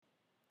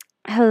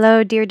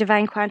Hello, dear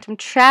Divine Quantum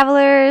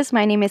Travelers.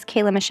 My name is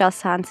Kayla Michelle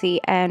Sansi,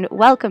 and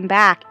welcome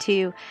back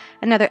to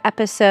another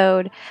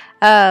episode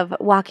of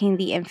Walking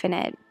the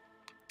Infinite.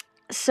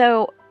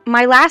 So,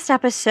 my last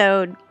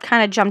episode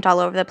kind of jumped all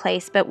over the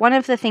place, but one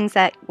of the things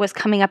that was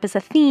coming up as a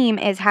theme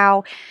is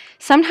how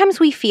sometimes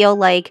we feel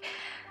like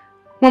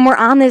when we're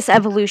on this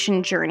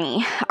evolution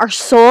journey, our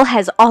soul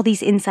has all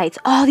these insights,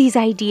 all these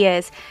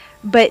ideas,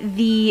 but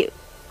the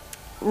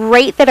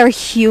rate that our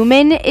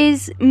human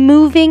is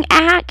moving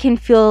at can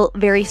feel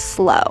very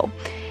slow.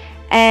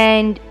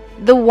 And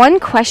the one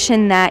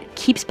question that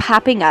keeps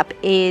popping up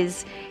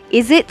is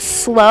it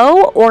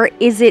slow or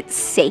is it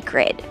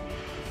sacred?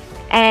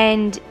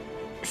 And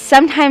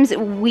sometimes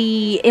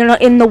we,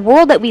 in the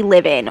world that we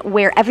live in,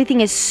 where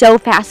everything is so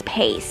fast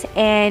paced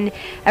and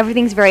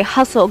everything's very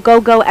hustle,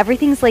 go,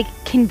 everything's like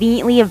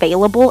conveniently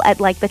available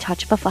at like the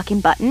touch of a fucking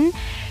button.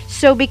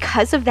 So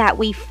because of that,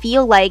 we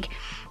feel like,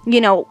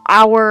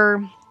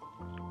 the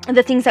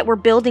things that we're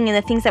building and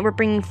the things that we're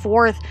bringing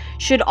forth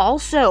should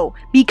also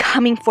be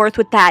coming forth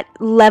with that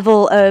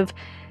level of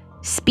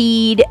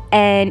speed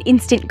and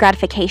instant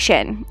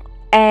gratification.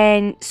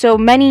 And so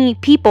many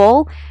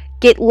people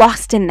get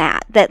lost in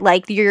that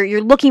like you're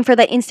looking for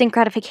that instant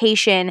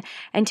gratification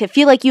and to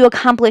feel like you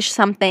accomplished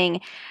something,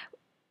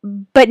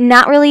 but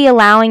not really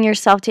allowing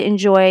yourself to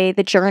enjoy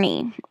the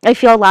journey. I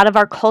feel a lot of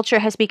our culture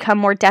has become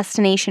more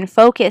destination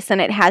focused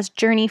than it has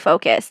journey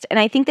focused. And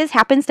I think this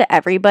happens to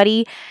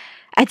everybody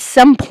at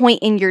some point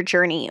in your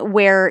journey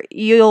where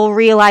you'll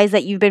realize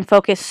that you've been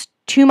focused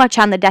too much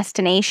on the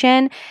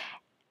destination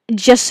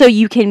just so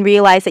you can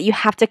realize that you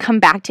have to come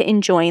back to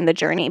enjoying the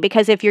journey.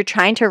 Because if you're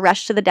trying to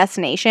rush to the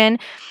destination,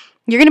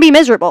 you're going to be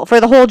miserable for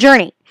the whole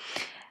journey.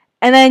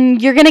 And then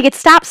you're going to get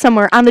stopped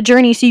somewhere on the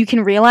journey so you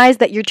can realize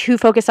that you're too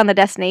focused on the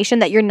destination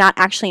that you're not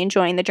actually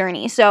enjoying the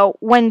journey. So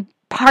when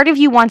part of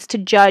you wants to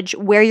judge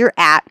where you're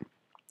at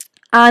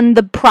on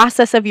the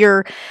process of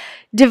your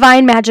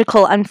divine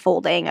magical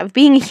unfolding of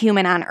being a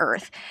human on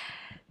earth,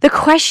 the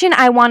question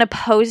I want to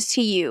pose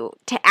to you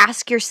to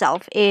ask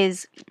yourself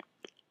is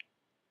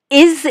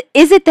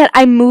it that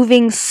I'm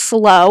moving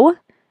slow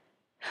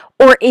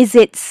or is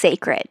it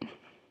sacred?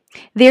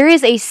 There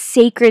is a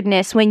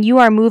sacredness when you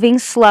are moving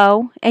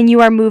slow and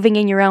you are moving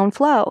in your own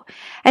flow.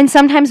 And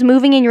sometimes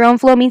moving in your own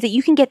flow means that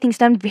you can get things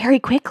done very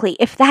quickly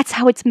if that's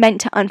how it's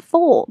meant to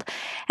unfold.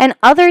 And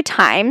other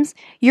times,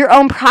 your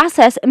own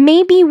process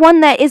may be one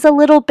that is a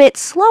little bit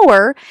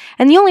slower.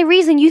 And the only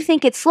reason you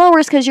think it's slower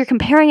is because you're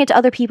comparing it to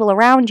other people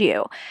around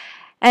you.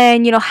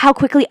 And, how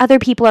quickly other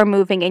people are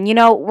moving. And,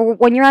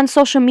 when you're on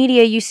social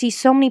media, you see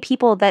so many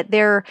people that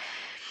they're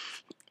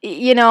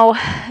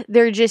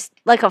just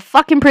like a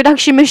fucking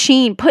production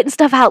machine putting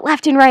stuff out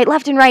left and right.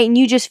 And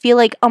you just feel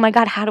like, oh my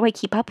God, how do I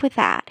keep up with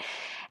that?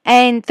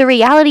 And the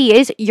reality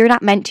is you're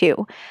not meant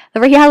to.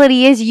 The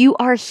reality is you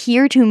are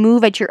here to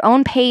move at your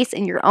own pace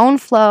and your own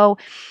flow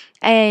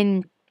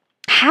and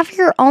have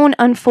your own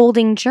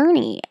unfolding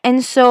journey.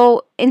 And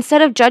so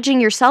instead of judging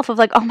yourself of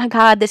like, oh my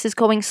God, this is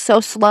going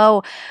so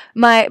slow.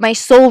 My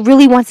soul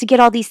really wants to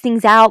get all these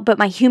things out, but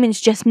my human's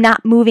just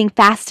not moving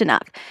fast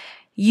enough.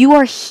 You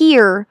are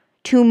here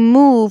to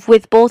move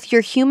with both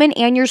your human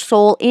and your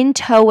soul in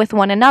tow with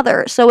one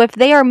another. So if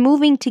they are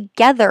moving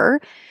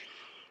together,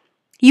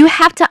 you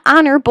have to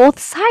honor both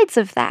sides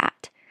of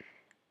that.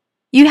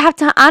 You have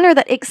to honor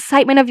that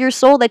excitement of your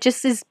soul that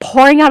just is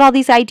pouring out all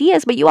these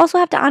ideas, but you also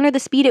have to honor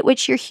the speed at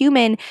which your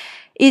human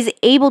is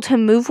able to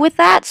move with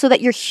that so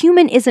that your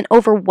human isn't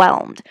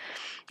overwhelmed.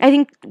 I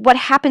think what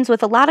happens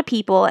with a lot of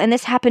people, and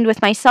this happened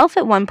with myself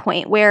at one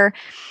point, where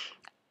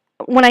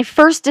when I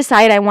first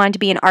decided I wanted to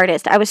be an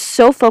artist, I was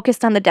so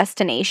focused on the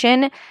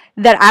destination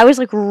that I was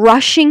like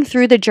rushing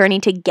through the journey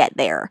to get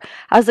there.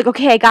 I was like,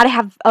 okay, I got to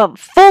have a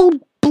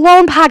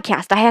full-blown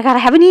podcast. I got to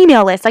have an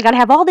email list. I got to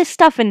have all this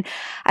stuff. And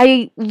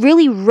I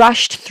really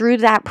rushed through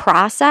that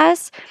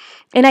process.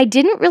 And I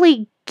didn't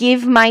really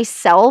give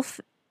myself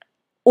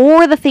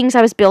or the things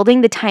I was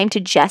building the time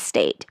to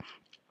gestate.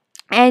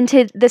 And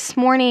this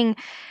morning,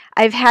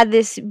 I've had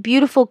this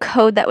beautiful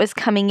code that was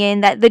coming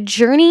in that the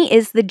journey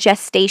is the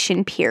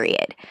gestation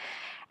period.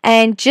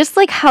 And just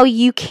like how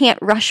you can't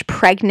rush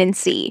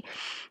pregnancy,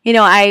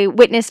 I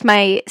witnessed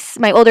my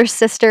older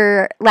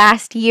sister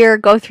last year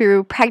go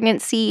through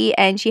pregnancy,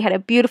 and she had a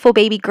beautiful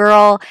baby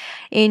girl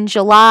in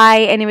July.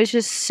 And it was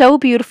just so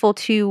beautiful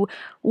to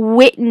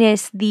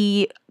witness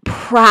the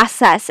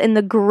process and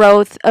the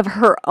growth of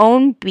her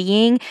own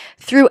being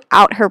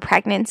throughout her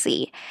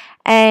pregnancy.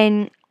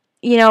 And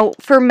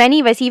for many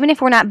of us, even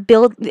if we're not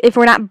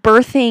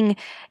birthing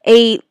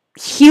a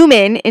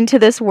human into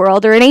this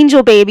world or an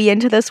angel baby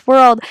into this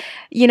world,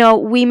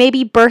 we may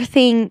be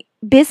birthing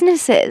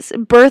businesses,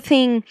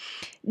 birthing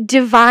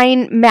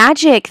divine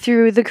magic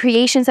through the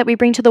creations that we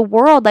bring to the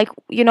world.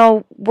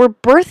 We're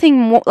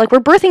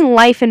birthing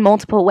life in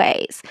multiple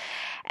ways.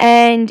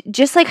 And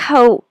just like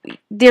how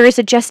there is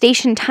a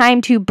gestation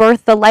time to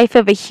birth the life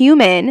of a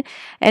human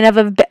and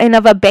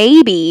of a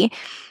baby,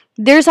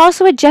 there's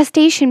also a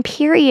gestation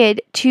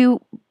period to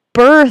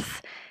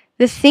birth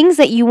the things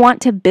that you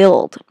want to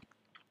build.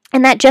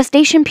 And that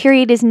gestation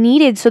period is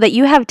needed so that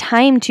you have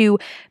time to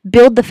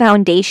build the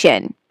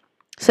foundation.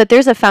 So that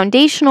there's a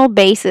foundational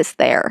basis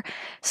there.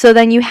 So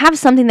then you have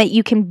something that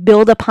you can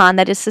build upon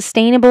that is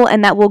sustainable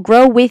and that will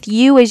grow with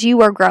you as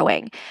you are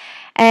growing.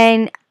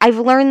 And I've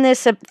learned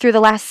this through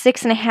the last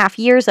 6.5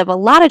 years of a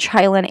lot of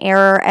trial and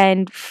error,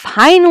 and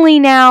finally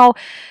now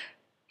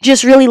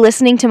just really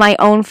listening to my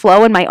own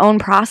flow and my own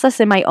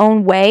process and my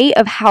own way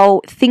of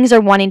how things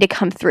are wanting to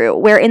come through.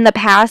 Where in the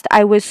past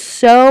I was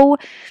so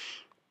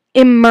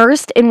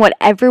immersed in what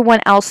everyone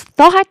else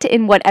thought,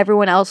 in what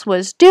everyone else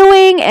was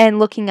doing, and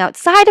looking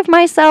outside of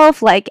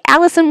myself like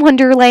Alice in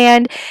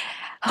Wonderland,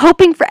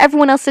 hoping for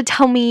everyone else to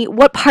tell me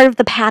what part of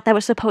the path I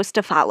was supposed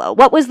to follow,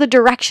 what was the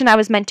direction I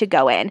was meant to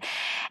go in.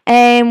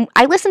 And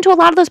I listened to a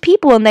lot of those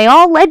people, and they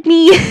all led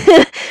me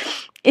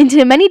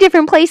into many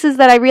different places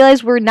that I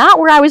realized were not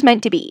where I was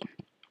meant to be.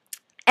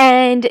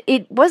 And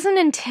it wasn't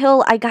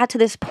until I got to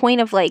this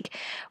point of like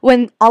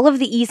when all of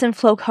the ease and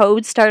flow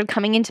codes started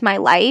coming into my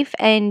life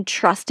and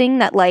trusting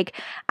that like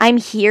I'm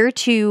here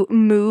to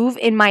move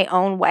in my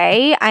own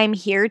way. I'm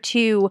here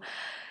to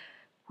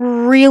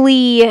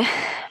really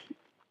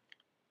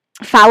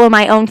follow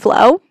my own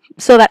flow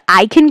so that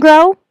I can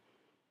grow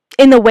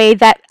in the way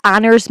that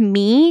honors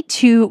me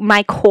to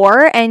my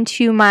core and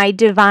to my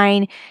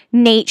divine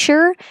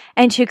nature,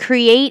 and to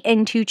create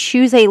and to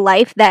choose a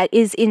life that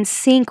is in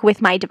sync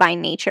with my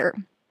divine nature.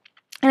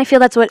 And I feel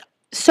that's what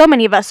so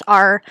many of us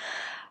are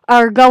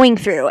going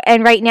through.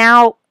 And right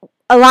now,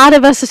 a lot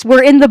of us,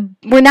 we're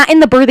not in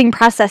the birthing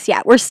process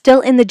yet. We're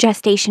still in the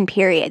gestation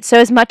period. So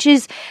as much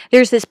as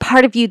there's this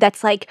part of you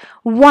that's like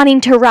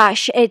wanting to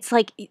rush, it's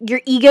like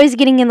your ego is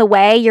getting in the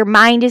way, your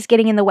mind is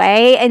getting in the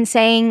way, and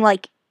saying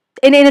like,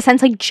 and in a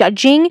sense, like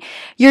judging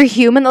your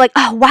human, like,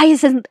 oh, why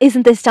isn't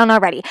this done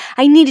already?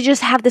 I need to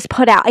just have this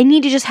put out. I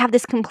need to just have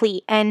this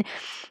complete. And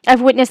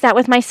I've witnessed that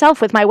with myself,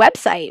 with my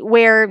website,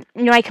 where,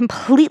 I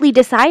completely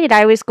decided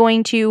I was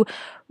going to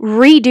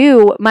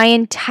redo my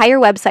entire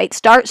website,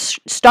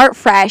 start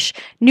fresh,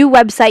 new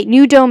website,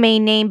 new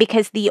domain name,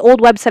 because the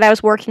old website I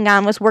was working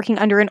on was working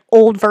under an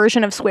old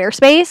version of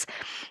Squarespace,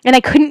 and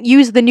I couldn't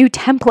use the new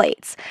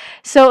templates.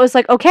 So it was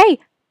like, okay,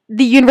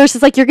 the universe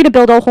is like, you're going to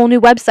build a whole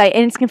new website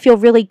and it's going to feel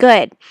really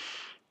good.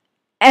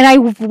 And I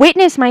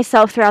witnessed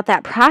myself throughout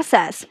that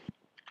process,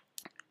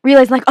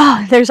 realizing like,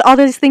 oh, there's all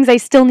these things I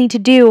still need to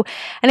do,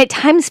 and at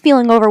times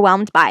feeling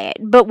overwhelmed by it.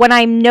 But when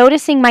I'm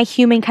noticing my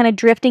human kind of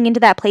drifting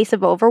into that place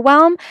of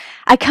overwhelm,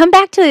 I come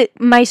back to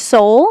my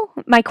soul,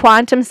 my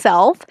quantum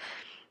self,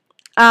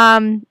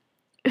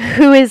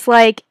 who is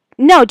like,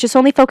 no, just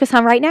only focus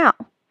on right now.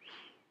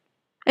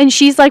 And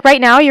she's like,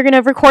 right now, you're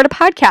going to record a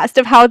podcast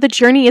of how the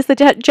journey is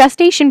the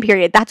gestation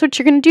period. That's what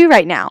you're going to do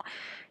right now.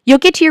 You'll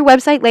get to your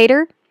website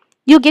later.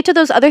 You'll get to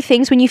those other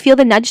things when you feel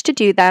the nudge to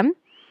do them.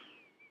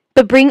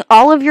 But bring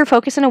all of your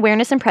focus and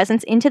awareness and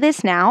presence into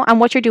this now on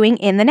what you're doing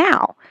in the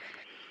now.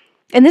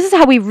 And this is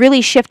how we really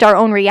shift our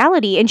own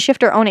reality and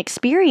shift our own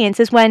experience,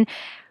 is when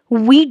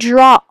we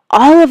draw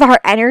all of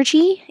our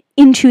energy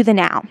into the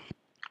now.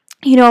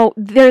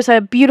 There's a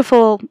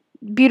beautiful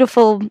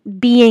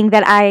being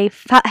that I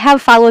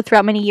have followed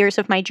throughout many years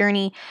of my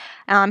journey.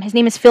 His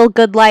name is Phil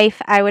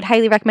Goodlife. I would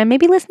highly recommend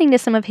maybe listening to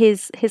some of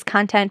his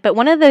content. But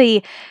one of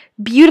the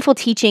beautiful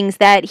teachings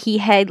that he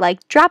had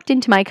like dropped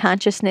into my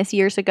consciousness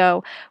years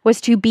ago was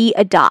to be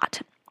a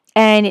dot.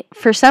 And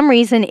for some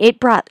reason,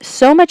 it brought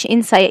so much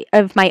insight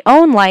of my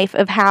own life,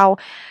 of how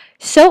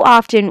so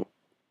often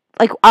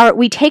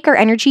we take our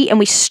energy and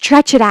we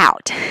stretch it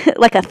out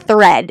like a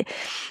thread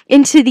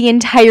into the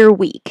entire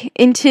week,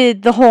 into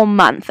the whole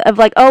month of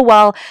like, oh,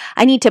 well,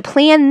 I need to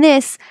plan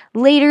this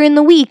later in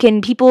the week.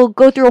 And people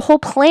go through a whole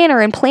planner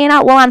and plan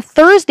out, well, on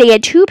Thursday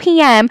at 2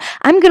 p.m.,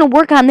 I'm going to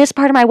work on this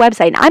part of my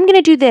website and I'm going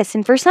to do this.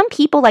 And for some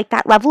people, like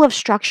that level of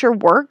structure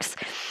works.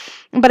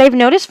 But I've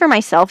noticed for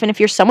myself, and if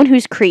you're someone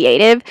who's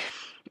creative,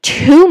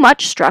 too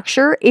much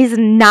structure is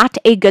not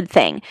a good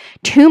thing.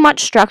 Too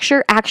much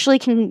structure actually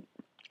can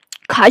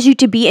cause you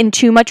to be in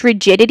too much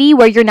rigidity,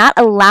 where you're not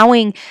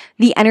allowing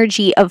the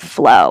energy of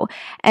flow.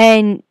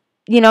 And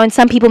and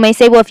some people may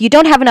say, well, if you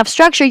don't have enough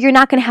structure, you're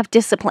not going to have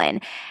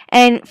discipline.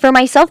 And for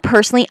myself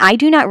personally, I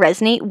do not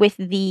resonate with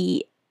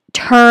the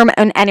term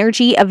and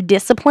energy of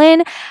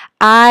discipline.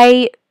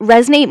 I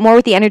resonate more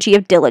with the energy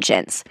of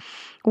diligence,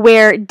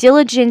 where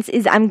diligence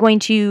is I'm going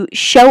to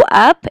show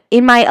up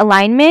in my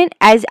alignment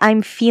as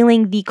I'm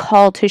feeling the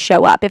call to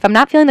show up. If I'm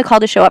not feeling the call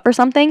to show up for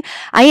something,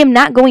 I am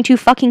not going to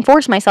fucking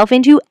force myself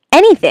into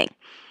anything.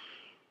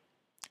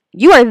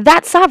 You are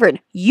that sovereign.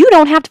 You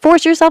don't have to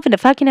force yourself into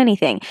fucking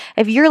anything.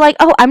 If you're like,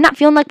 oh, I'm not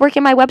feeling like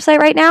working my website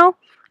right now,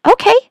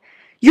 okay.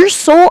 Your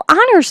soul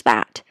honors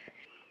that.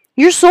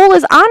 Your soul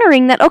is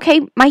honoring that,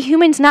 okay, my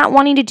human's not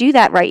wanting to do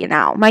that right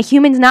now. My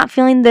human's not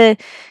feeling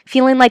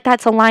like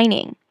that's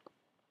aligning.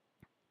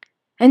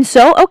 And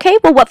so, okay,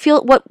 well,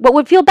 what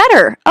would feel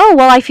better? Oh,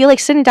 well, I feel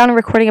like sitting down and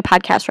recording a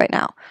podcast right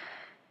now.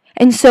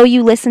 And so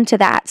you listen to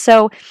that.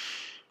 So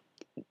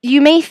you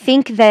may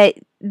think that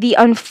the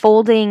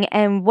unfolding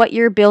and what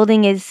you're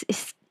building is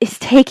is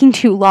taking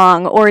too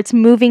long or it's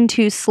moving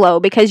too slow,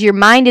 because your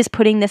mind is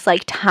putting this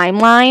like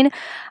timeline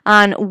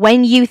on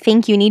when you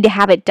think you need to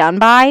have it done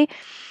by.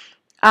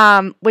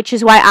 Which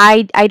is why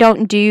I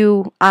don't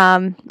do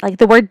like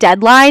the word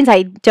deadlines.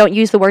 I don't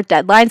use the word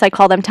deadlines. I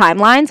call them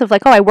timelines of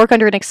like, oh, I work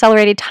under an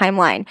accelerated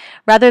timeline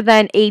rather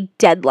than a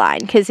deadline.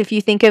 Because if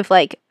you think of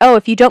like, oh,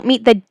 if you don't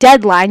meet the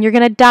deadline, you're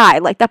going to die.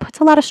 Like that puts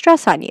a lot of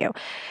stress on you.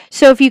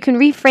 So if you can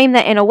reframe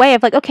that in a way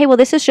of like, okay, well,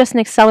 this is just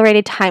an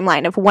accelerated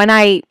timeline of when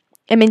I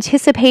am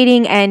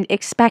anticipating and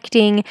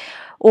expecting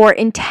or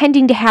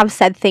intending to have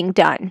said thing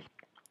done.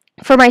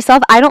 For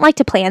myself, I don't like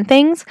to plan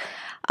things.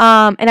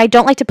 And I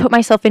don't like to put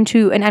myself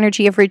into an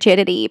energy of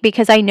rigidity,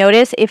 because I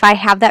notice if I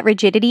have that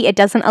rigidity, it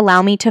doesn't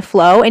allow me to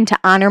flow and to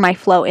honor my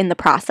flow in the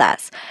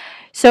process.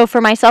 So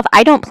for myself,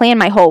 I don't plan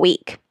my whole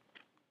week.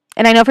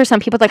 And I know for some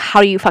people, it's like,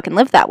 how do you fucking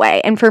live that way?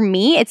 And for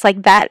me, it's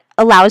like that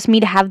allows me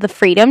to have the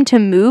freedom to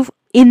move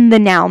in the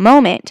now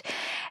moment.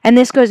 And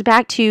this goes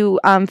back to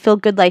Phil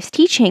Goodlife's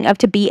teaching of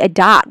to be a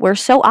dot, where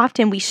so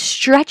often we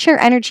stretch our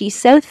energy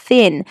so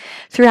thin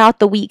throughout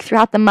the week,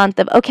 throughout the month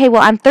of, okay,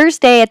 well, on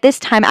Thursday at this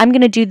time, I'm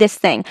going to do this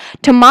thing.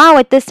 Tomorrow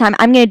at this time,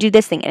 I'm going to do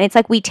this thing. And it's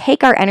like we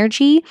take our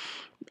energy,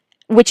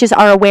 which is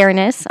our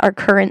awareness, our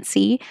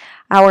currency,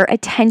 our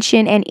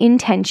attention and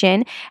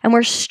intention, and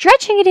we're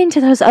stretching it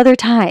into those other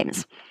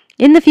times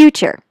in the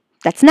future.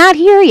 That's not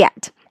here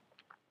yet.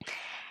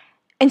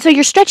 And so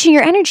you're stretching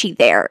your energy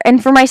there.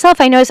 And for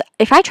myself, I know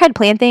if I try to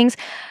plan things,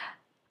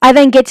 I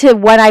then get to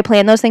when I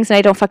plan those things and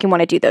I don't fucking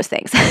want to do those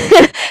things.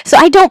 So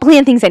I don't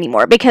plan things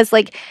anymore, because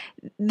like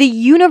the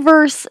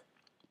universe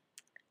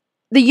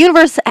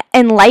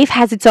and life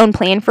has its own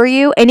plan for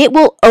you, and it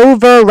will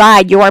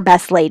override your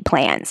best laid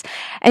plans.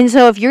 And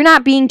so if you're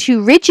not being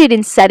too rigid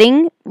in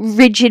setting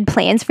rigid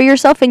plans for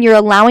yourself and you're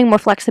allowing more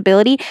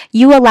flexibility,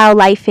 you allow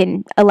life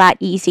in a lot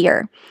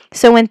easier.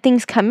 So when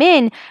things come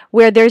in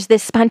where there's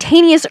this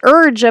spontaneous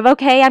urge of,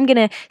 okay, I'm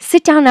going to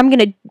sit down and I'm going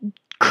to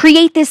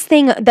create this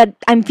thing that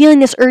I'm feeling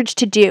this urge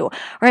to do,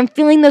 or I'm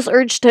feeling this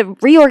urge to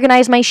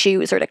reorganize my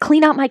shoes or to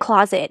clean out my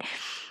closet.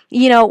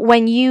 You know,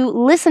 when you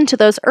listen to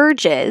those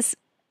urges,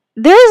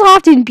 there's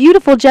often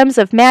beautiful gems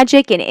of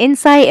magic and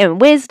insight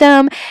and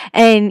wisdom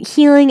and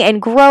healing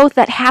and growth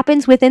that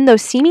happens within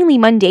those seemingly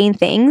mundane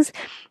things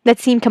that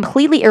seem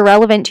completely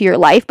irrelevant to your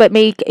life but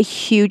make a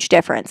huge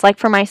difference. Like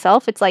for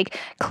myself, it's like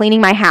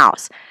cleaning my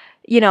house,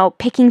 you know,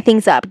 picking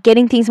things up,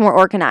 getting things more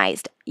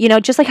organized. You know,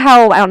 just like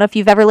how, I don't know if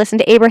you've ever listened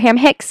to Abraham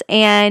Hicks,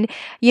 and,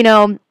 you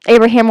know,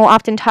 Abraham will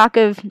often talk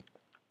of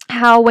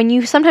how when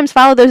you sometimes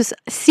follow those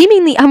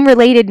seemingly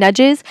unrelated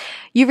nudges,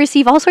 you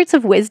receive all sorts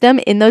of wisdom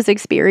in those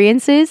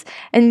experiences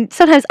and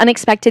sometimes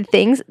unexpected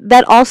things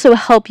that also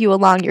help you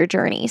along your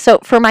journey. So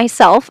for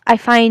myself, I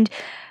find,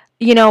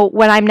 you know,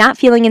 when I'm not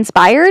feeling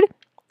inspired,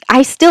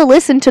 I still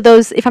listen to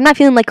those. If I'm not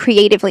feeling like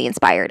creatively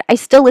inspired, I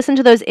still listen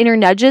to those inner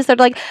nudges that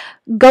are like,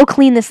 go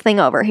clean this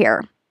thing over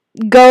here.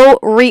 Go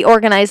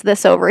reorganize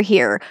this over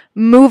here.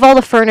 Move all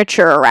the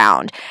furniture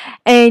around.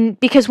 And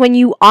because when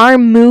you are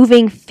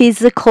moving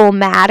physical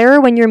matter,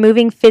 when you're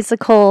moving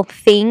physical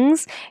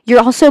things, you're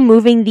also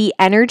moving the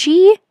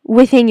energy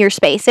within your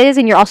spaces,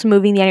 and you're also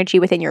moving the energy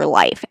within your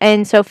life.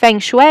 And so Feng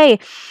Shui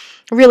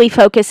really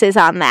focuses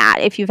on that.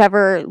 If you've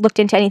ever looked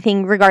into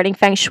anything regarding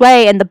Feng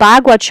Shui and the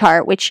Bagua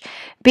chart, which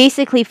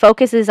basically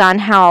focuses on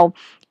how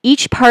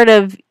each part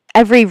of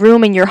every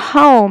room in your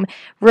home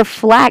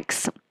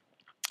reflects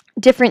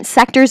different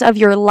sectors of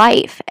your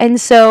life.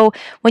 And so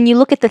when you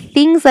look at the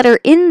things that are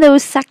in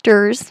those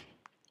sectors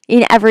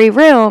in every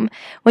room,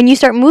 when you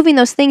start moving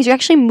those things, you're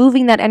actually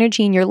moving that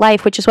energy in your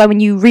life, which is why when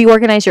you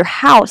reorganize your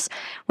house,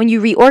 when you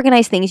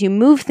reorganize things, you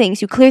move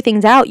things, you clear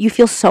things out, you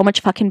feel so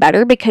much fucking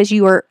better because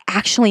you are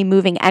actually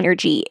moving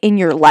energy in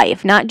your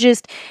life, not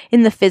just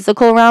in the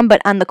physical realm,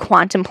 but on the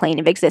quantum plane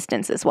of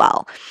existence as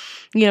well.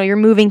 You know, you're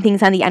moving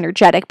things on the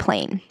energetic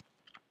plane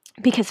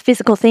because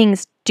physical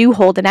things do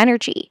hold an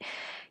energy.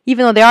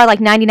 Even though they are like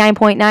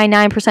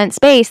 99.99%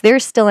 space,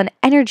 there's still an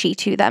energy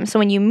to them. So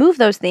when you move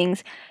those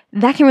things,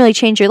 that can really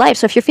change your life.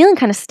 So if you're feeling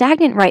kind of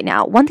stagnant right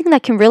now, one thing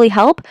that can really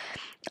help,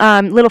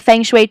 little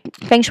feng shui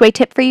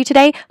tip for you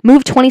today,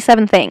 move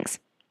 27 things.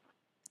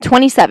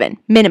 27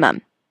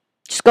 minimum.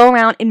 Just go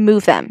around and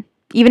move them.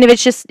 Even if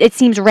it's just, it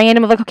seems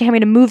random of like, okay, I'm going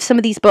to move some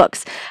of these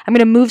books. I'm going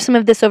to move some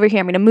of this over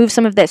here. I'm going to move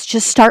some of this.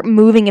 Just start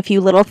moving a few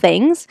little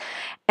things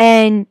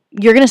and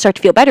you're going to start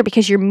to feel better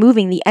because you're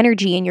moving the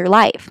energy in your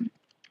life.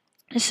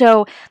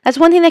 So that's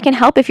one thing that can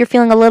help if you're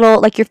feeling a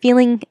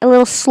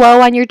little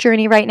slow on your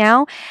journey right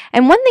now.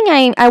 And one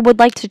thing I would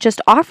like to just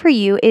offer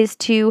you is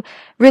to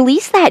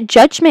release that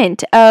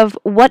judgment of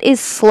what is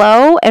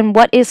slow and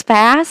what is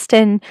fast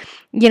and,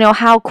 you know,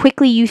 how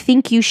quickly you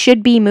think you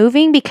should be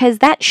moving, because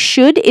that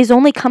should is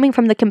only coming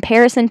from the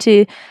comparison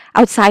to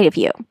outside of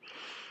you.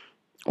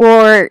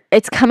 Or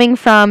it's coming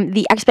from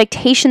the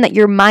expectation that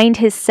your mind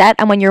has set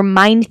and when your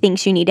mind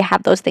thinks you need to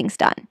have those things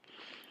done.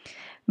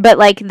 But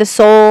like the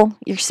soul,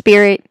 your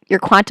spirit, your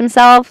quantum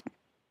self,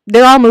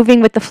 they're all moving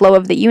with the flow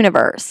of the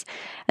universe.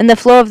 And the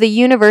flow of the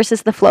universe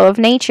is the flow of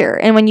nature.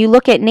 And when you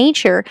look at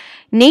nature,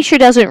 nature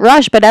doesn't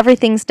rush, but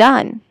everything's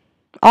done.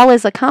 all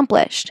is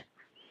accomplished.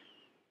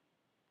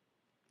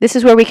 This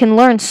is where we can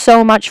learn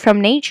so much from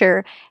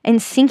nature and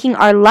syncing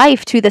our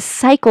life to the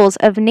cycles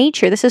of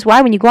nature. This is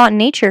why when you go out in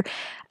nature,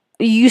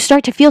 you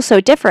start to feel so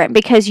different,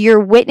 because you're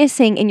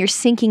witnessing and you're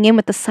syncing in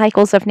with the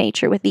cycles of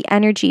nature, with the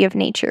energy of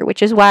nature,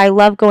 which is why I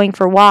love going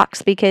for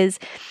walks, because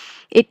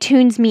it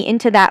tunes me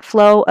into that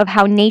flow of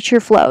how nature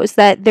flows,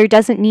 that there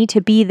doesn't need to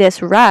be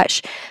this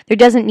rush. There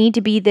doesn't need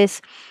to be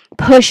this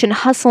push and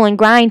hustle and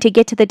grind to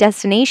get to the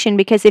destination,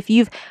 because if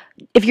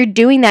you're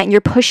doing that and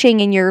you're pushing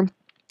and you're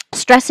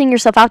stressing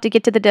yourself out to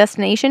get to the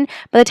destination,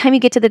 by the time you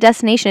get to the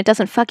destination, it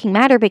doesn't fucking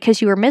matter,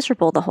 because you were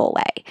miserable the whole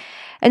way.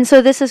 And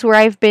so this is where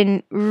I've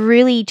been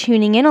really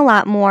tuning in a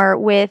lot more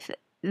with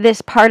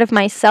this part of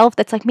myself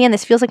that's like, man,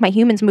 this feels like my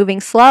human's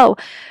moving slow.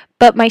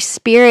 But my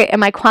spirit and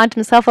my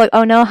quantum self are like,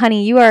 oh no,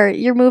 honey,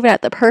 you're moving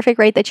at the perfect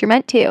rate that you're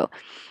meant to.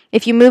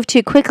 If you move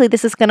too quickly,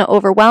 this is going to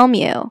overwhelm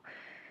you.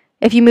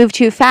 If you move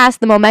too fast,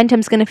 the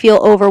momentum's going to feel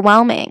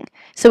overwhelming.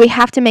 So we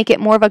have to make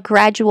it more of a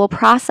gradual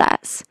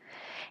process.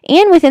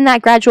 And within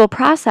that gradual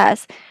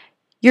process,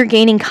 you're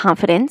gaining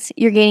confidence,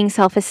 you're gaining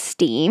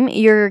self-esteem,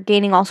 you're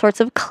gaining all sorts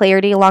of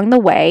clarity along the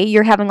way,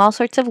 you're having all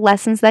sorts of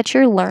lessons that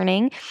you're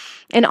learning,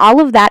 and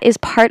all of that is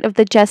part of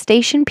the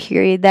gestation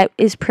period that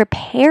is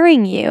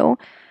preparing you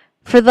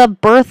for the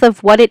birth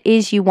of what it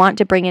is you want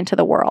to bring into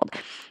the world.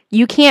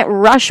 You can't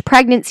rush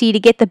pregnancy to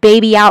get the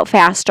baby out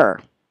faster.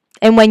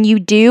 And when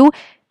you do,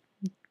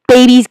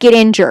 babies get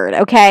injured,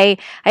 okay?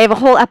 I have a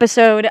whole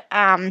episode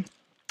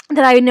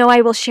that I know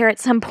I will share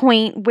at some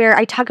point where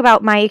I talk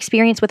about my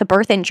experience with a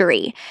birth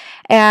injury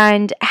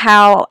and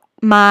how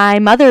my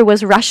mother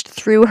was rushed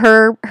through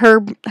her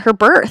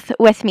birth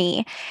with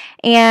me,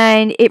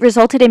 and it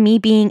resulted in me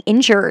being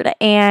injured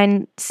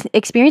and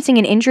experiencing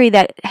an injury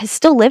that has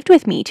still lived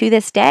with me to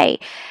this day.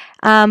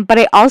 But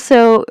I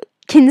also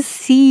can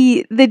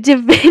see the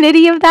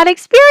divinity of that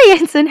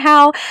experience and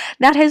how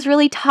that has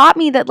really taught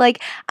me that,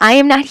 like, I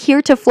am not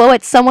here to flow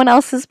at someone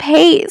else's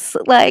pace.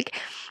 Like,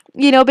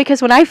 you know,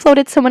 because when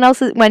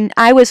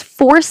I was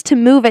forced to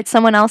move at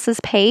someone else's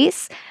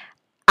pace,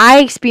 I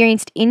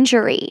experienced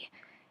injury.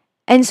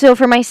 And so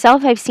for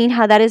myself, I've seen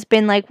how that has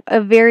been like a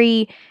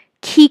very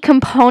key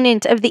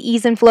component of the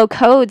ease and flow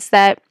codes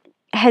that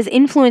has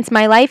influenced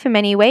my life in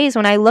many ways.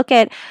 When I look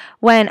at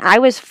when I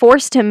was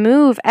forced to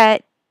move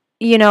at,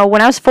 you know,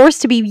 when I was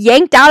forced to be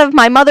yanked out of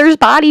my mother's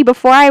body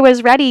before I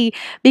was ready,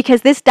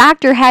 because this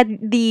doctor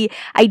had the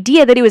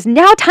idea that it was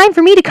now time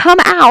for me to come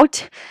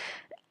out,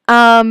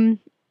 I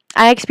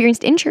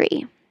experienced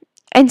injury.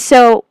 And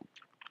so,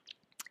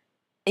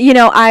 you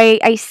know,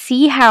 I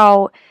see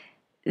how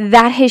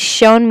that has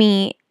shown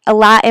me a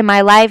lot in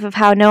my life of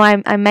how, no,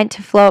 I'm meant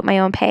to flow at my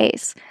own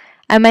pace.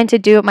 I'm meant to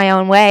do it my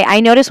own way.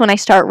 I notice when I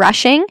start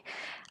rushing,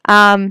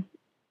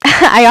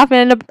 I often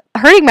end up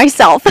hurting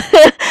myself.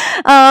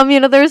 You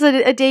know, there was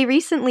a day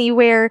recently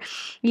where,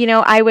 you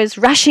know, I was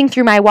rushing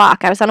through my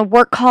walk. I was on a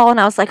work call and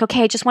I was like,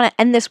 okay, I just want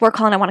to end this work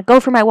call and I want to go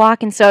for my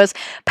walk. And so I was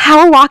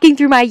power walking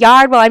through my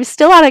yard while I'm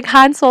still on a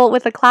consult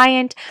with a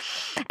client.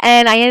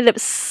 And I ended up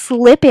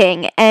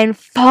slipping and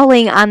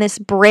falling on this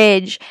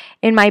bridge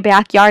in my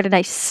backyard, and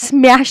I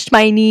smashed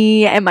my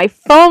knee and my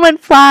phone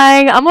went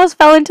flying. Almost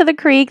fell into the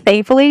creek.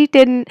 Thankfully it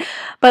didn't.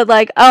 But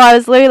like, oh, I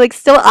was literally like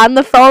still on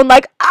the phone,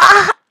 like,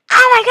 oh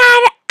my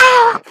God,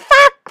 oh,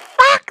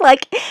 fuck.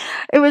 Like,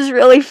 it was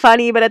really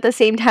funny, but at the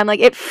same time,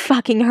 like, it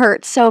fucking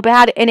hurt so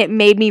bad. And it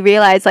made me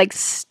realize, like,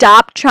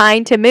 stop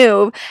trying to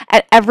move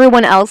at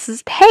everyone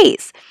else's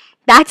pace.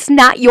 That's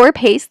not your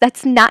pace.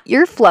 That's not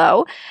your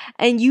flow.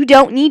 And you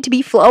don't need to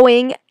be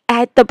flowing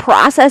at the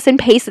process and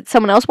pace that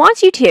someone else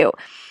wants you to.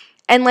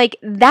 And, like,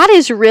 that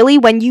is really,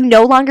 when you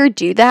no longer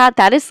do that,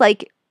 that is,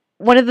 like,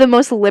 one of the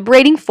most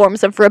liberating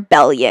forms of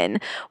rebellion,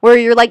 where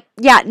you're like,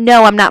 yeah,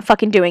 no, I'm not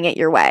fucking doing it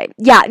your way.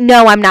 Yeah,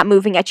 no, I'm not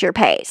moving at your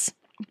pace.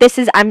 This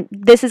is going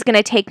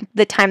to take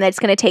the time that it's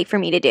going to take for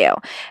me to do.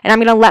 And I'm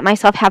going to let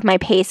myself have my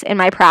pace and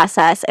my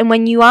process. And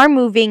when you are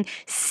moving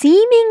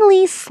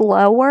seemingly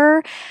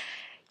slower,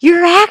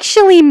 you're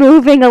actually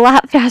moving a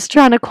lot faster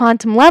on a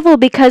quantum level,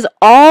 because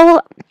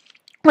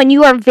when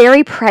you are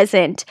very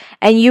present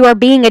and you are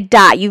being a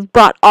dot, you've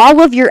brought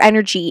all of your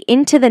energy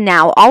into the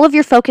now, all of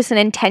your focus and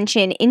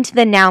intention into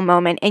the now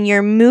moment, and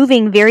you're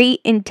moving very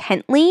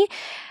intently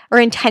or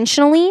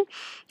intentionally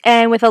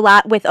and with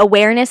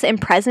awareness and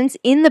presence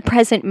in the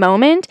present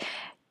moment.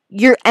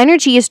 Your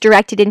energy is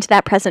directed into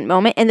that present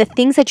moment, and the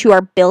things that you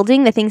are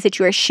building, the things that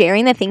you are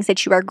sharing, the things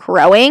that you are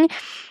growing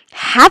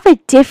have a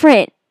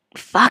different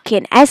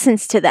fucking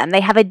essence to them.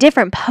 They have a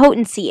different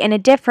potency and a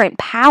different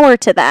power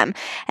to them,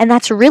 and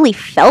that's really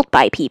felt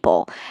by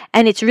people,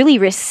 and it's really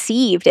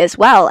received as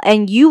well.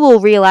 And you will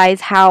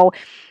realize how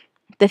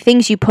the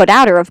things you put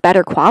out are of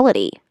better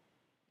quality,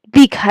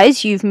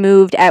 because you've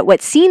moved at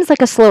what seems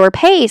like a slower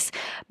pace,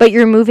 but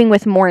you're moving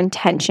with more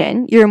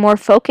intention. You're more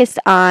focused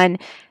on,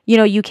 you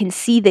know, you can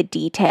see the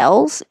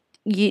details,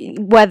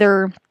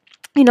 whether,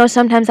 you know,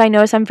 sometimes I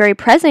notice I'm very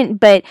present,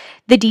 but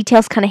the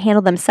details kind of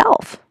handle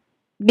themselves.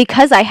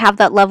 because I have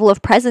that level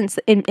of presence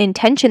and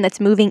intention that's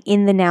moving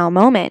in the now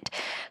moment.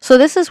 So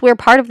this is where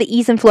part of the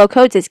ease and flow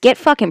codes is get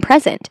fucking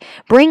present.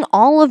 Bring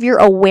all of your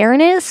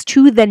awareness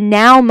to the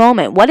now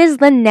moment. What is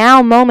the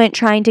now moment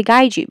trying to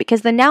guide you?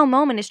 Because the now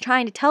moment is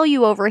trying to tell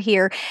you over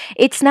here,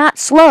 it's not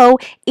slow,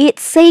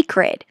 it's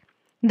sacred.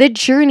 The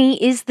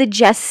journey is the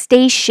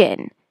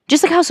gestation.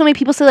 Just like how so many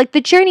people say, like,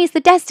 the journey is the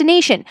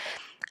destination.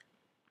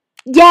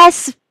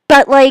 Yes,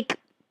 but like,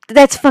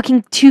 that's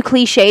fucking too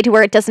cliche to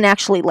where it doesn't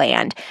actually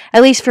land.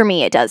 At least for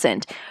me, it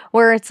doesn't.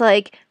 Where it's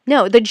like,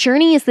 no, the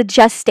journey is the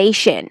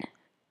gestation.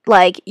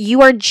 Like,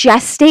 you are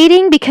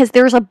gestating because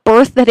there's a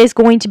birth that is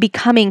going to be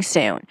coming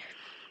soon.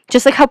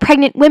 Just like how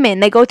pregnant women,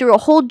 they go through a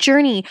whole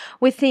journey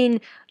within,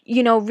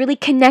 really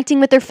connecting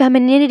with their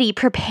femininity,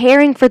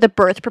 preparing for the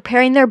birth,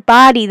 preparing their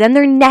body, then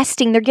they're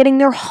nesting, they're getting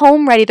their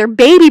home ready, they're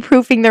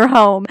baby-proofing their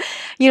home.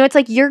 It's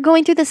like you're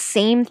going through the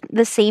same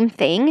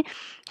thing,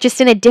 just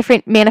in a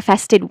different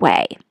manifested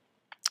way.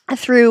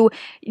 Through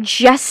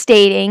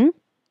gestating,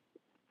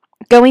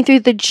 going through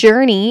the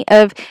journey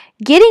of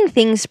getting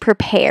things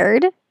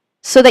prepared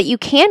so that you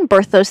can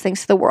birth those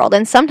things to the world.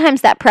 And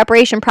sometimes that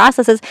preparation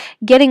process is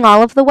getting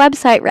all of the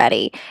website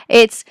ready.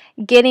 It's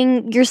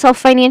getting yourself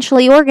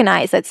financially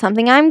organized. That's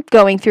something I'm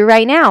going through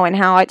right now, and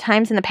how at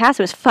times in the past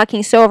it was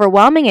fucking so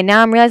overwhelming, and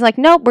now I'm realizing, like,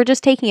 nope, we're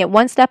just taking it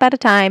one step at a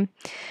time.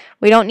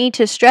 We don't need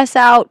to stress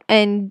out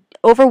and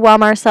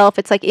overwhelm ourselves.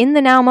 It's like, in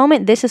the now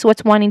moment, this is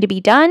what's wanting to be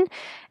done,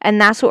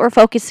 and that's what we're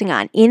focusing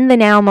on, in the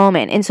now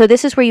moment. And so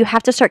this is where you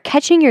have to start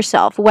catching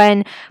yourself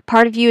when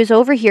part of you is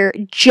over here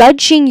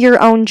judging your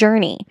own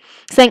journey,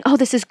 saying, oh,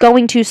 this is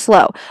going too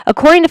slow.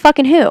 According to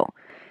fucking who?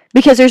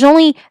 Because there's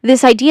only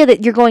this idea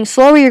that you're going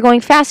slow or you're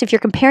going fast if you're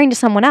comparing to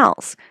someone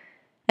else.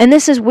 And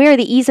this is where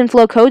the ease and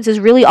flow codes is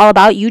really all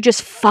about you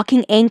just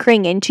fucking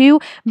anchoring into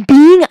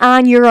being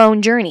on your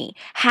own journey,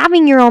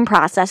 having your own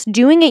process,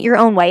 doing it your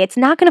own way. It's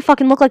not going to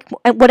fucking look like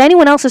what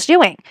anyone else is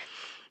doing.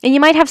 And you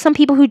might have some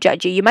people who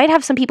judge you. You might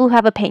have some people who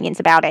have opinions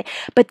about it,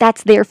 but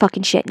that's their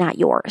fucking shit, not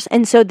yours.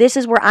 And so this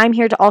is where I'm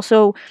here to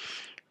also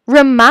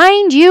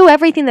remind you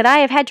everything that I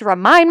have had to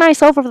remind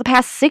myself over the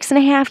past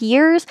 6.5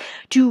 years,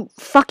 to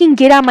fucking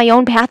get on my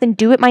own path and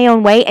do it my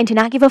own way, and to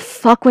not give a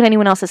fuck what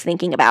anyone else is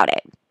thinking about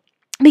it.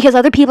 Because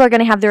other people are going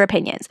to have their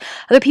opinions.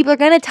 Other people are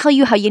going to tell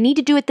you how you need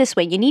to do it this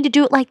way. You need to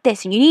do it like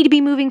this. And you need to be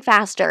moving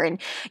faster. And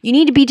you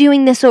need to be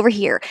doing this over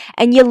here.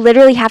 And you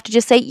literally have to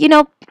just say,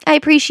 I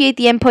appreciate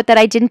the input that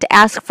I didn't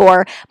ask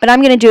for, but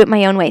I'm going to do it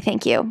my own way.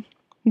 Thank you.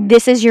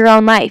 This is your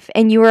own life.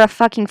 And you are a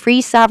fucking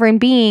free sovereign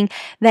being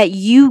that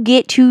you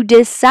get to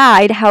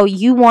decide how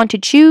you want to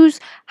choose,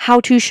 how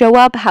to show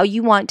up, how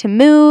you want to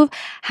move,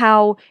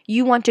 how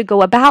you want to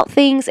go about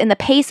things, and the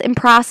pace and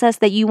process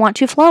that you want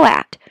to flow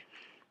at.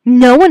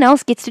 No one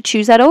else gets to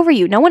choose that over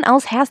you. No one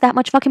else has that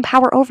much fucking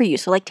power over you.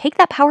 So, like, take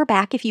that power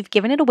back if you've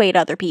given it away to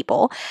other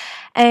people,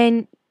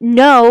 and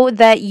know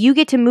that you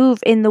get to move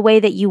in the way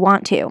that you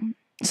want to.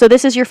 So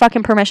this is your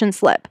fucking permission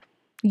slip.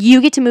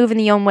 You get to move in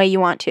the own way you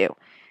want to.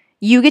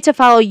 You get to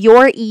follow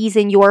your ease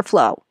and your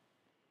flow,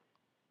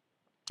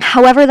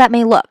 however that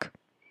may look.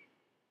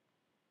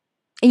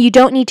 And you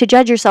don't need to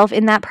judge yourself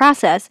in that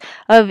process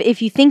of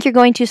if you think you're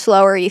going too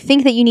slow, or you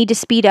think that you need to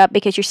speed up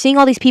because you're seeing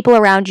all these people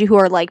around you who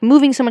are like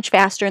moving so much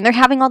faster, and they're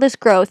having all this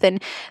growth,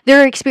 and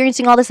they're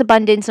experiencing all this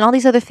abundance and all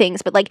these other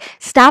things. But like,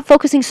 stop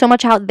focusing so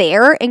much out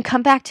there and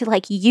come back to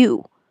like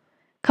you.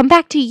 Come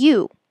back to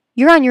you.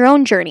 You're on your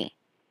own journey.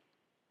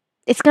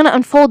 It's going to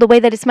unfold the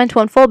way that it's meant to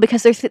unfold,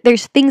 because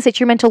there's things that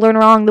you're meant to learn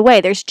along the way.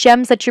 There's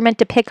gems that you're meant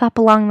to pick up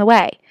along the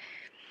way.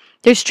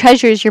 There's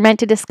treasures you're meant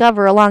to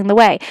discover along the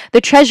way. The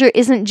treasure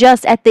isn't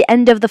just at the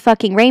end of the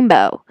fucking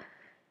rainbow.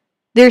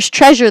 There's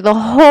treasure the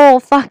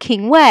whole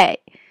fucking way.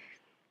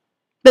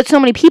 But so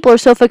many people are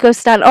so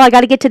focused on, I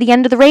got to get to the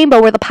end of the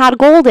rainbow where the pot of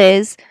gold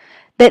is,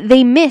 that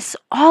they miss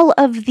all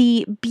of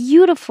the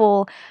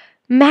beautiful,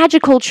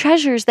 magical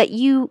treasures that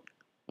you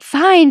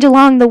find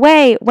along the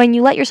way when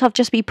you let yourself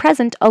just be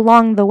present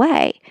along the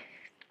way.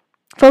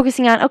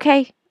 Focusing on,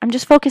 okay, I'm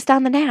just focused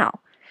on the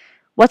now.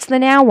 What's the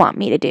now want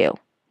me to do?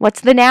 What's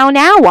the now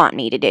want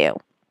me to do?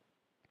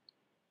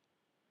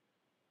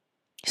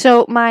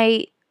 So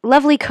my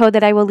lovely code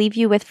that I will leave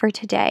you with for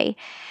today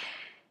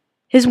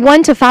is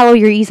 1, to follow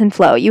your ease and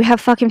flow. You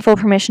have fucking full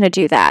permission to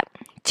do that.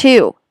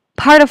 2,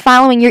 part of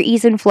following your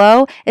ease and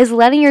flow is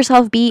letting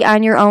yourself be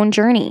on your own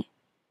journey.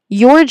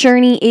 Your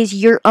journey is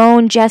your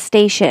own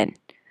gestation.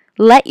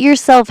 Let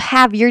yourself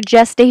have your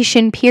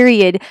gestation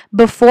period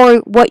before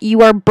what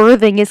you are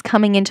birthing is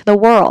coming into the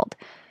world.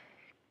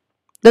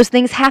 Those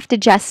things have to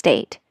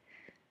gestate.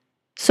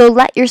 So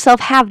let yourself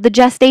have the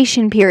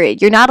gestation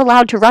period. You're not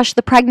allowed to rush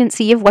the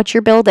pregnancy of what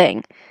you're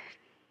building.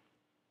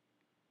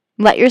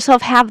 Let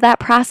yourself have that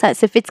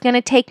process. If it's going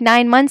to take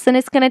 9 months, then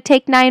it's going to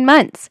take 9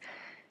 months.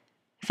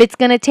 If it's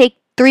going to take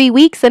 3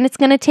 weeks, then it's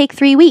going to take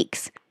 3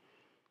 weeks.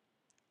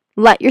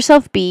 Let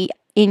yourself be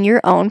in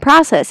your own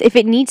process. If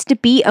it needs to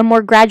be a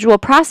more gradual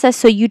process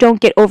so you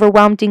don't get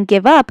overwhelmed and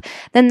give up,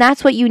 then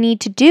that's what you need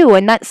to do.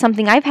 And that's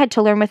something I've had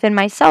to learn within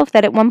myself,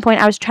 that at one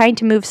point I was trying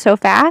to move so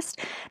fast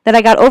that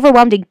I got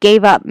overwhelmed and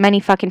gave up many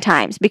fucking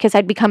times because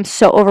I'd become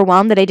so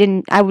overwhelmed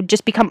that I would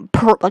just become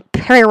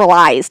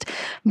paralyzed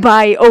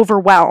by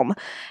overwhelm.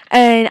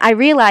 And I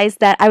realized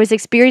that I was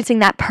experiencing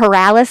that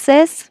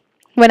paralysis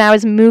when I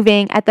was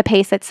moving at the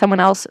pace that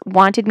someone else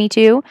wanted me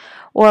to,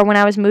 or when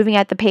I was moving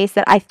at the pace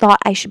that I thought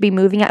I should be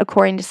moving at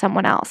according to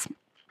someone else.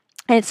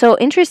 And it's so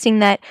interesting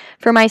that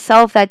for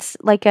myself, that's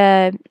like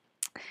a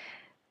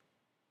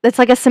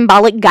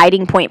symbolic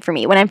guiding point for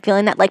me when I'm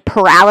feeling that like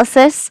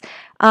paralysis,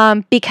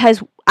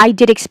 because I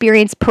did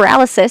experience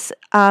paralysis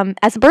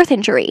as a birth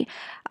injury.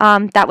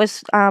 That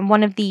was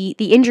one of the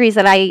injuries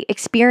that I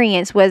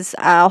experienced. Was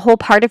a whole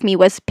part of me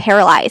was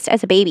paralyzed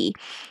as a baby.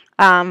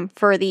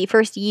 For the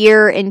first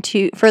year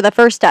for the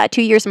first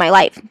 2 years of my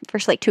life,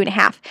 first like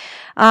 2.5,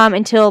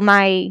 until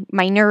my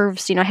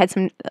nerves, had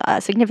some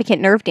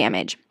significant nerve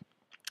damage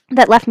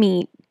that left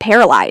me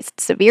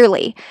paralyzed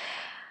severely.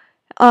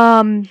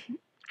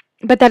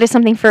 But that is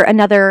something for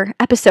another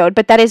episode.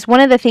 But that is one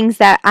of the things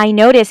that I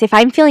notice if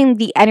I'm feeling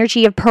the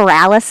energy of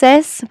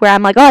paralysis, where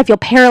I'm like, oh, I feel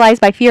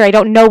paralyzed by fear. I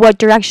don't know what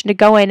direction to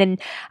go in,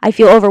 and I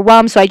feel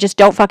overwhelmed, so I just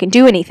don't fucking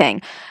do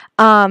anything.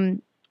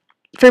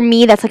 For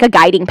me, that's like a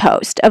guiding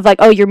post of like,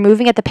 oh, you're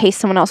moving at the pace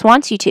someone else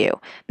wants you to.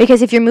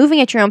 Because if you're moving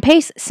at your own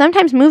pace,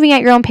 sometimes moving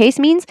at your own pace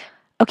means,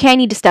 okay, I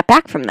need to step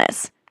back from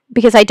this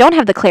because I don't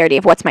have the clarity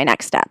of what's my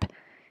next step.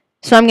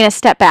 So I'm going to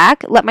step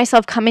back, let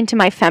myself come into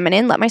my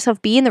feminine, let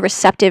myself be in the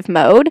receptive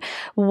mode.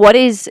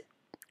 What's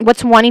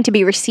wanting to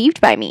be received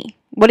by me?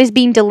 What is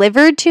being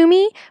delivered to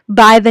me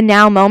by the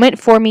now moment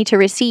for me to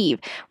receive?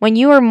 When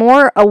you are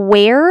more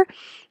aware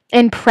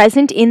and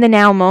present in the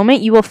now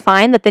moment, you will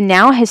find that the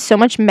now has so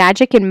much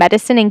magic and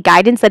medicine and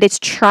guidance that it's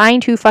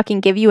trying to fucking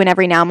give you in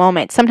every now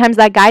moment. Sometimes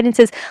that guidance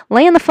is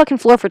lay on the fucking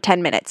floor for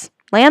 10 minutes.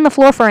 Lay on the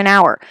floor for an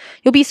hour.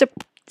 You'll be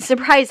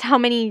surprised how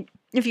many,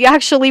 if you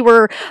actually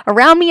were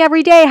around me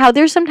every day, how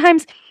there's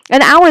sometimes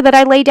an hour that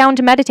I lay down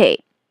to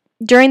meditate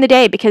during the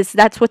day, because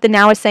that's what the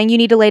now is saying. You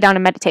need to lay down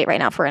and meditate right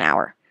now for an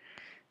hour.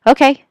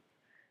 Okay.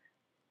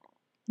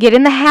 Get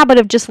in the habit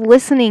of just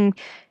listening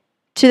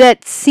to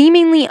that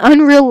seemingly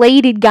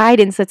unrelated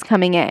guidance that's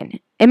coming in.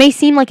 It may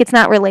seem like it's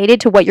not related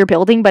to what you're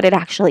building, but it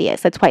actually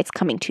is. That's why it's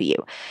coming to you.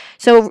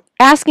 So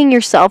asking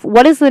yourself,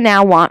 what does the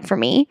now want for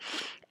me?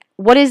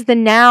 What is the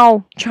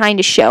now trying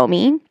to show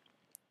me?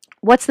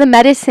 What's the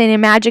medicine and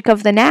magic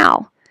of the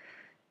now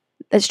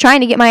that's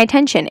trying to get my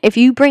attention? If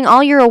you bring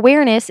all your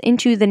awareness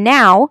into the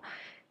now,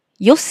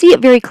 you'll see it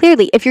very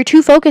clearly. If you're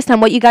too focused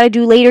on what you got to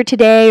do later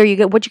today,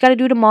 or what you got to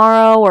do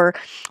tomorrow, or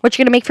what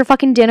you're going to make for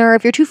fucking dinner,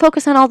 if you're too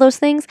focused on all those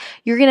things,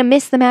 you're going to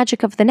miss the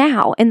magic of the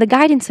now and the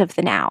guidance of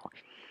the now.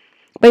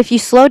 But if you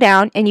slow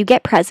down and you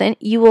get present,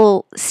 you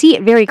will see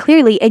it very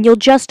clearly, and you'll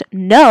just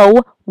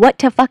know what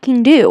to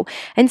fucking do.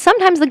 And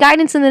sometimes the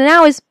guidance in the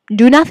now is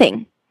do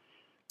nothing.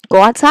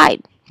 Go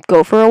outside.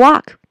 Go for a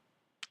walk.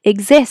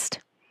 Exist.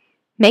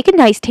 Make a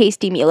nice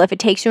tasty meal. If it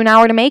takes you an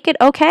hour to make it,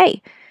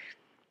 okay.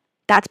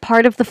 That's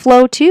part of the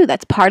flow too.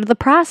 That's part of the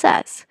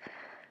process.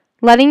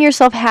 Letting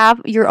yourself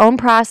have your own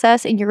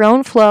process and your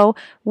own flow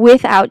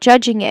without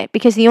judging it.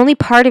 Because the only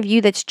part of you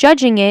that's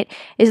judging it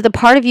is the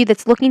part of you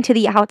that's looking to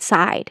the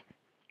outside.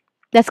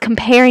 That's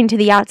comparing to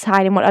the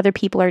outside and what other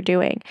people are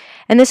doing.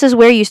 And this is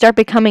where you start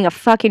becoming a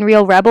fucking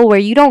real rebel, where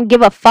you don't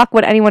give a fuck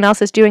what anyone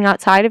else is doing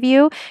outside of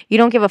you. You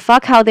don't give a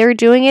fuck how they're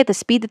doing it, the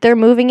speed that they're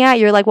moving at.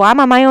 You're like, well, I'm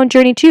on my own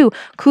journey too.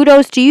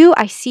 Kudos to you.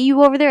 I see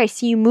you over there. I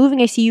see you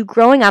moving. I see you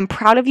growing. I'm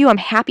proud of you. I'm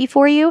happy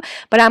for you.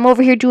 But I'm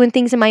over here doing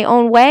things in my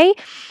own way.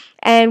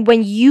 And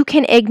when you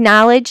can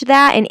acknowledge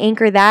that and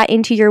anchor that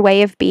into your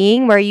way of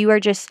being, where you are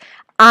just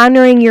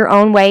honoring your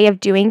own way of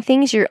doing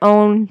things, your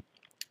own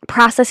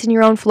process in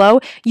your own flow,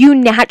 you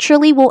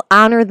naturally will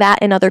honor that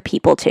in other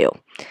people too.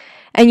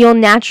 And you'll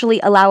naturally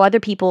allow other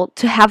people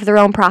to have their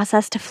own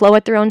process, to flow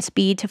at their own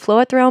speed, to flow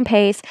at their own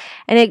pace.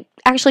 And it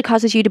actually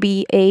causes you to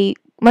be a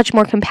much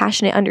more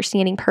compassionate,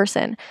 understanding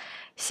person.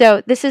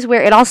 So this is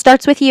where it all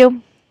starts with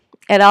you.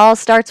 It all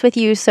starts with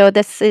you. So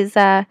this is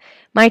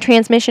my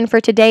transmission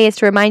for today, is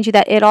to remind you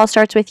that it all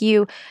starts with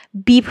you.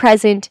 Be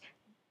present.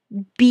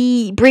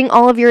 Bring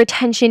all of your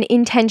attention,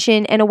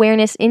 intention, and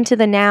awareness into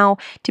the now,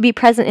 to be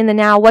present in the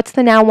now. What's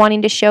the now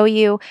wanting to show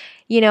you?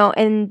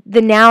 And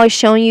the now is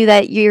showing you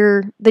that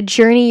the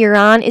journey you're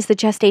on is the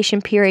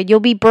gestation period. You'll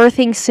be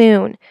birthing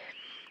soon.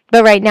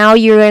 But right now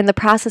you're in the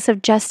process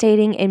of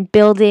gestating and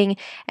building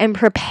and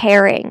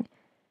preparing.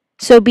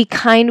 So be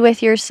kind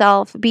with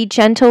yourself, be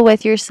gentle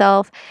with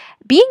yourself,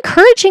 be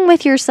encouraging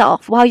with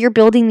yourself while you're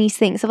building these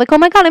things. Like, oh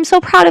my God, I'm so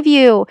proud of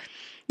you.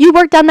 You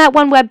worked on that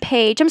one web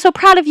page. I'm so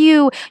proud of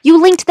you.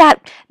 You linked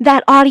that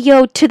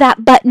audio to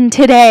that button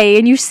today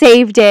and you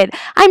saved it.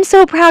 I'm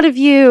so proud of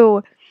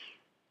you.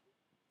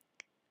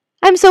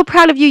 I'm so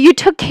proud of you. You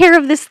took care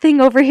of this thing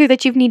over here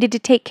that you've needed to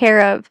take care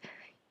of.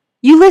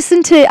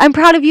 I'm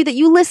proud of you that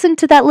you listened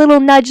to that little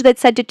nudge that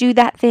said to do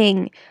that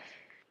thing.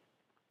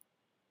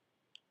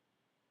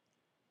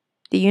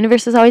 The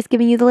universe is always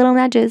giving you the little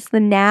nudges. The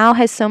now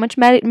has so much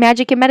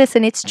magic and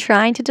medicine it's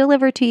trying to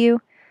deliver to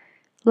you.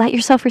 Let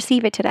yourself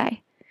receive it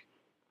today.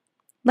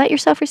 Let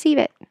yourself receive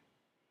it.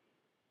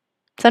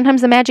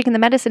 Sometimes the magic and the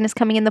medicine is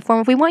coming in the form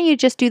of, we want you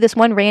to just do this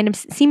one random,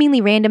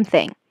 seemingly random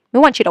thing. We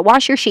want you to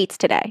wash your sheets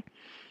today.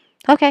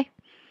 Okay.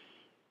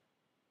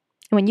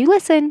 When you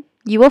listen,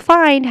 you will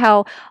find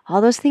how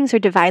all those things are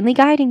divinely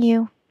guiding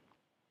you.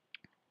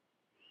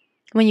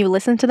 When you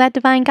listen to that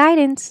divine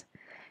guidance,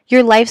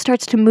 your life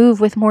starts to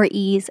move with more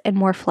ease and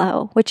more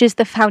flow, which is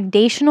the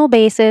foundational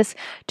basis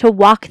to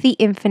walk the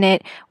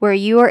infinite, where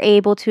you are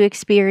able to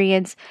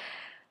experience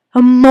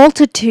a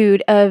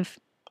multitude of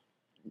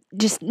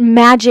just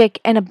magic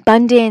and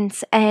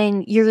abundance,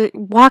 and you're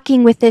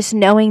walking with this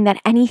knowing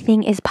that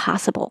anything is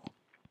possible.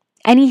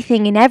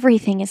 Anything and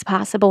everything is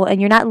possible,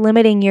 and you're not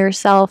limiting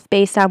yourself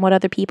based on what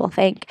other people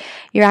think.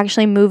 You're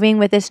actually moving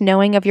with this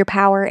knowing of your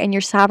power and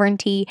your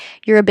sovereignty,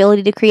 your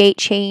ability to create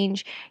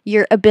change,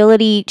 your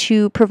ability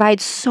to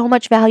provide so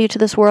much value to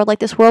this world. Like,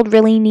 this world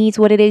really needs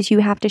what it is you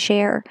have to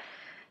share.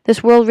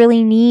 This world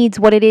really needs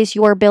what it is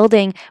you're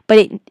building,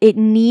 but it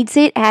needs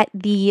it at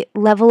the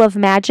level of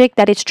magic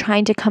that it's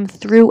trying to come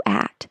through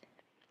at.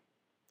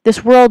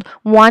 This world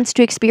wants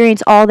to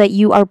experience all that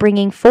you are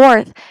bringing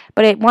forth,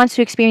 but it wants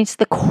to experience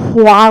the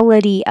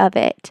quality of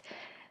it.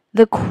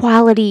 The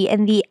quality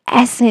and the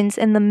essence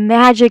and the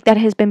magic that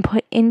has been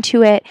put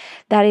into it,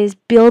 that is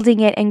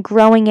building it and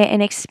growing it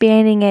and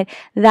expanding it.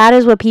 That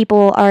is what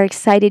people are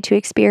excited to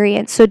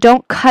experience. So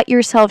don't cut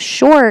yourself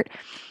short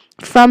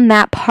from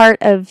that part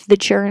of the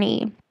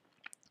journey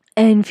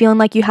and feeling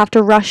like you have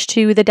to rush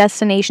to the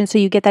destination so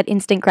you get that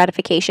instant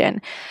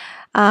gratification.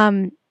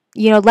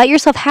 Let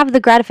yourself have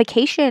the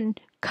gratification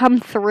come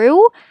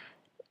through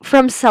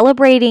from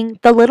celebrating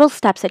the little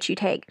steps that you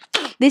take.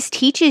 This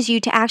teaches you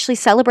to actually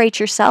celebrate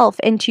yourself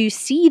and to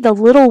see the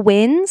little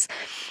wins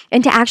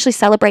and to actually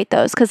celebrate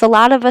those. Because a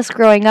lot of us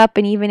growing up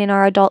and even in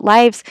our adult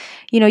lives,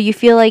 you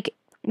feel like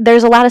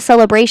there's a lot of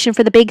celebration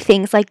for the big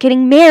things, like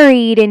getting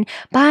married and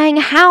buying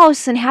a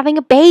house and having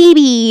a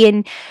baby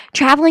and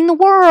traveling the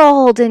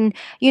world. And,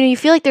 you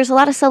feel like there's a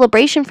lot of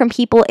celebration from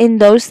people in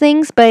those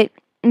things, but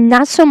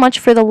not so much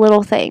for the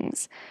little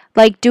things,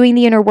 like doing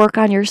the inner work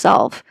on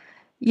yourself,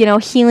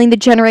 healing the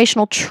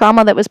generational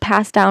trauma that was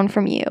passed down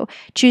from you,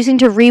 choosing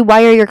to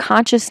rewire your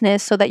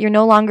consciousness so that you're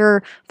no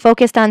longer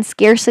focused on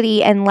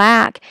scarcity and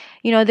lack.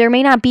 There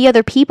may not be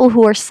other people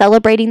who are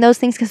celebrating those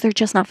things because they're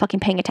just not fucking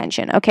paying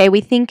attention, okay? We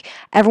think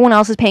everyone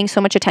else is paying so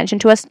much attention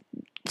to us.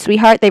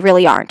 Sweetheart, they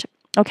really aren't.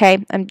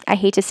 Okay, I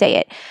hate to say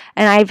it,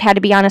 and I've had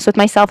to be honest with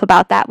myself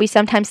about that. We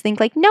sometimes think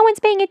like, no one's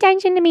paying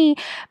attention to me,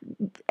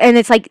 and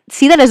it's like,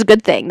 see that as a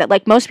good thing, that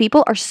like most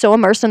people are so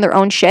immersed in their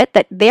own shit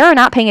that they are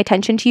not paying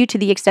attention to you to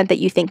the extent that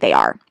you think they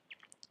are.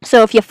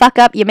 So if you fuck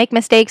up, you make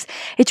mistakes,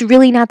 it's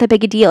really not that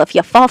big a deal. If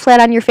you fall flat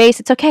on your face,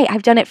 it's okay.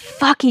 I've done it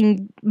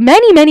fucking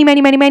many times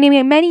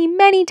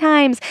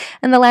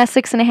in the last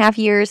 6.5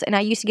 years, and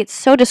I used to get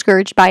so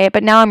discouraged by it,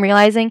 but now I'm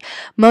realizing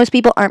most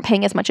people aren't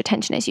paying as much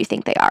attention as you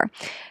think they are.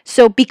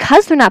 So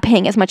because they're not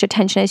paying as much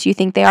attention as you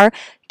think they are,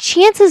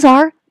 chances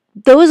are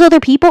those other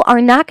people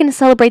are not going to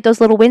celebrate those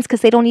little wins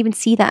because they don't even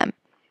see them.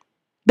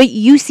 But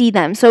you see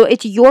them. So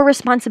it's your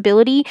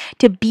responsibility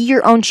to be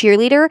your own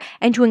cheerleader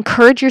and to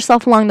encourage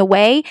yourself along the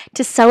way,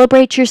 to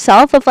celebrate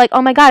yourself of like,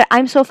 oh my God,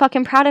 I'm so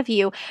fucking proud of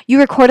you. You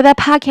recorded that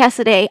podcast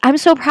today. I'm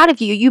so proud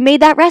of you. You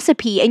made that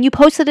recipe and you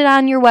posted it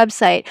on your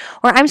website.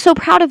 Or I'm so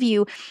proud of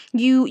you.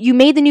 You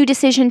made the new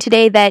decision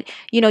today that,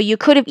 you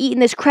could have eaten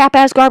this crap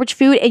ass garbage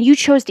food and you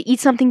chose to eat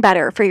something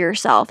better for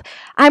yourself.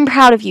 I'm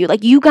proud of you.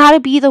 Like, you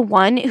gotta be the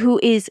one who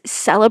is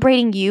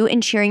celebrating you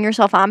and cheering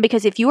yourself on,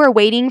 because if you are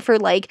waiting for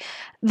like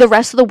the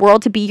rest of the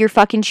world to be your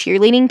fucking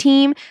cheerleading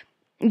team,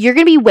 you're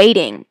going to be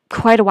waiting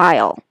quite a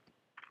while.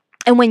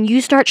 And when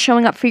you start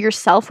showing up for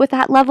yourself with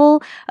that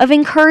level of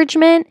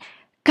encouragement,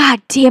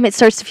 God damn, it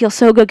starts to feel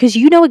so good because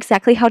you know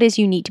exactly how it is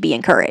you need to be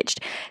encouraged.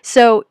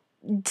 So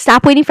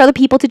stop waiting for other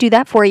people to do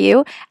that for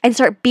you and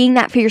start being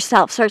that for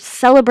yourself. Start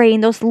celebrating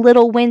those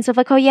little wins of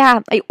like, oh yeah,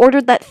 I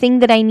ordered that thing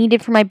that I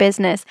needed for my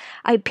business.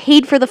 I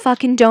paid for the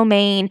fucking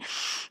domain.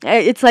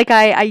 It's like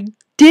I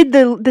did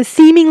the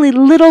seemingly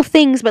little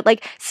things, but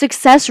like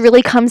success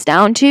really comes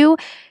down to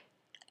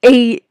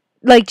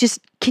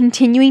just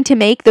continuing to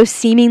make those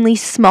seemingly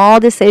small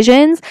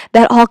decisions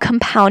that all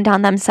compound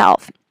on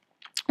themselves.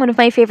 One of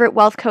my favorite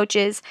wealth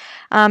coaches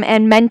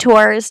and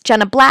mentors,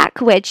 Jenna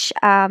Black, which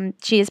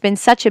she has been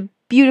such a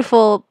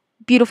beautiful,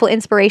 beautiful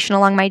inspiration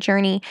along my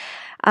journey.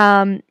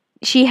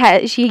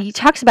 She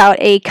talks about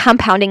a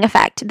compounding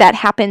effect that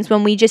happens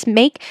when we just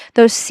make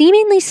those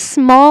seemingly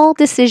small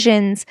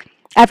decisions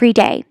every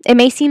day. It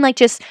may seem like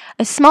just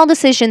a small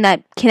decision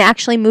that can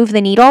actually move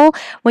the needle.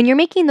 When you're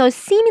making those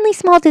seemingly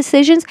small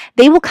decisions,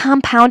 they will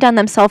compound on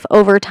themselves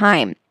over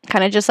time.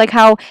 Kind of just like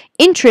how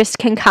interest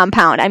can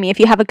compound. I mean, if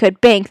you have a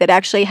good bank that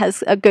actually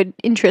has a good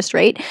interest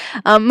rate,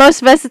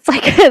 most of us, it's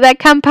like that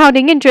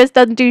compounding interest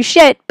doesn't do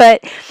shit.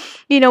 But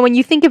when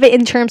you think of it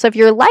in terms of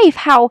your life,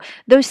 how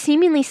those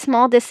seemingly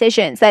small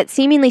decisions, that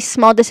seemingly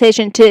small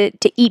decision to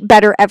eat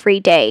better every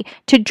day,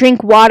 to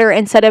drink water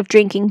instead of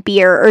drinking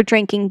beer or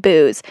drinking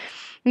booze,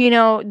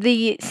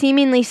 the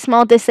seemingly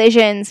small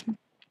decisions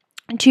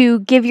to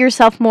give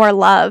yourself more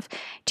love,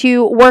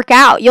 to work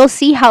out, you'll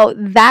see how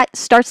that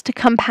starts to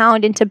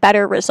compound into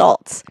better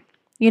results.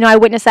 I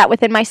witnessed that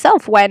within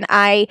myself when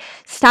I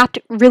stopped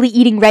really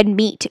eating red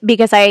meat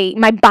because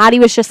my body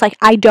was just like,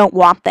 I don't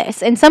want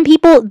this. And some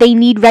people, they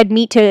need red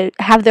meat to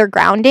have their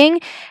grounding,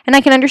 and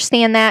I can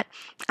understand that.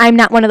 I'm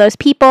not one of those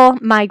people.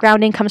 My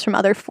grounding comes from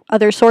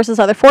other sources,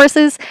 other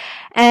forces.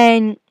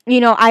 And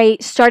I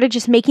started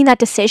just making that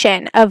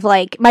decision of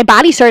like, my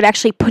body started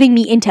actually putting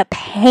me into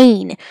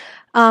pain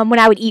when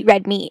I would eat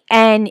red meat.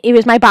 And it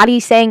was my body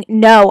saying,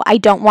 no, I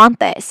don't want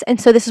this.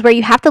 And so this is where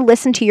you have to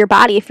listen to your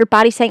body. If your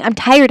body's saying, I'm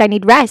tired, I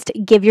need rest,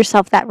 give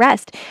yourself that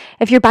rest.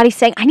 If your body's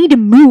saying, I need to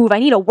move, I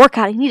need to work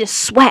out, I need to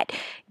sweat,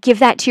 give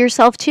that to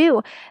yourself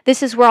too.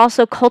 This is where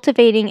also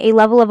cultivating a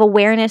level of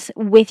awareness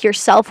with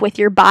yourself, with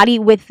your body,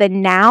 with the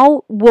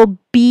now will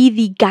be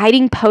the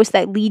guiding post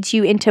that leads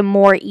you into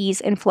more ease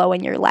and flow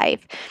in your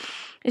life.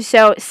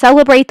 So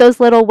celebrate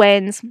those little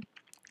wins.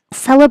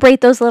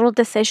 Celebrate those little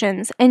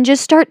decisions and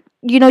just start,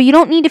 you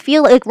don't need to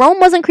feel like Rome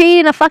wasn't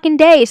created in a fucking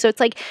day. So it's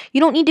like, you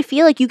don't need to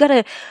feel like you got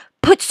to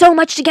put so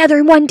much together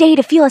in one day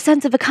to feel a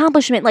sense of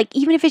accomplishment. Like,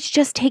 even if it's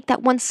just take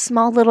that one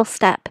small little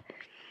step.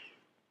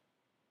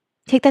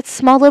 Take that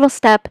small little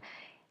step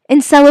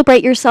and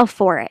celebrate yourself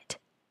for it.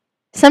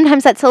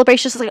 Sometimes that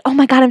celebration is like, oh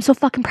my God, I'm so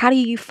fucking proud of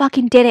you. You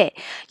fucking did it.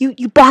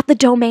 You bought the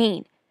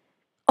domain.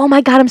 Oh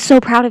my God, I'm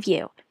so proud of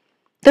you.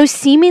 Those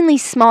seemingly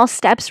small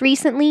steps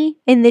recently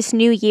in this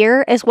new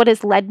year is what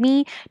has led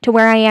me to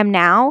where I am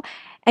now.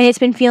 And it's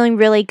been feeling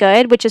really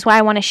good, which is why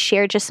I want to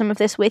share just some of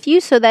this with you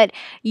so that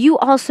you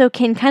also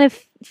can kind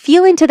of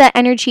feel into that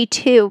energy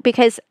too.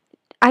 Because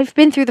I've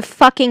been through the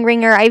fucking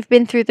ringer. I've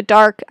been through the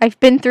dark. I've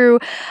been through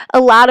a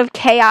lot of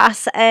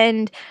chaos.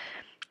 And,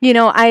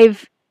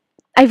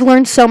 I've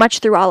learned so much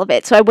through all of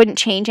it, so I wouldn't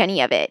change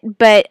any of it.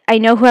 But I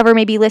know whoever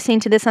may be listening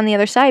to this on the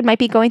other side might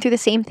be going through the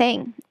same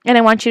thing. And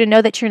I want you to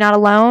know that you're not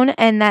alone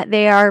and that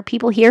there are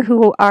people here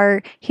who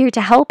are here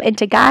to help and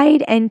to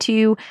guide and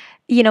to,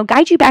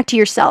 guide you back to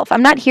yourself.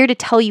 I'm not here to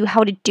tell you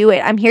how to do it.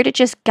 I'm here to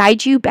just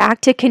guide you back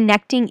to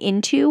connecting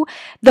into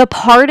the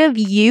part of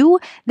you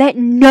that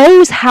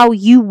knows how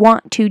you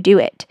want to do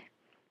it.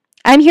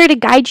 I'm here to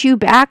guide you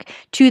back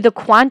to the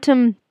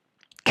quantum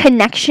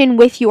connection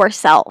with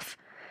yourself.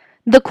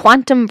 The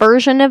quantum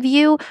version of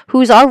you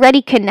who's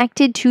already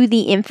connected to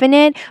the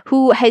infinite,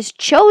 who has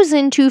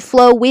chosen to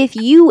flow with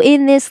you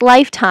in this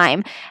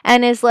lifetime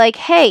and is like,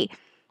 hey,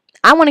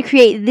 I want to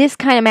create this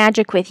kind of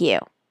magic with you.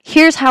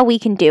 Here's how we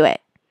can do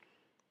it.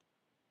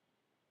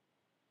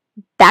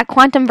 That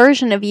quantum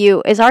version of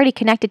you is already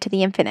connected to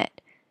the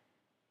infinite.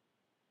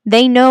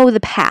 They know the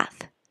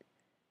path.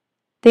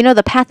 They know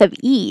the path of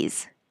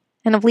ease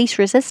and of least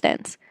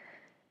resistance.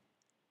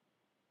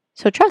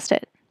 So trust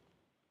it.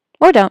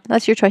 Or don't.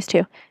 That's your choice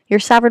too. You're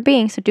a sovereign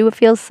being, so do what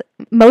feels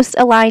most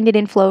aligned and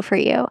in flow for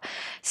you.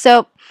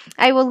 So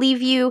I will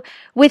leave you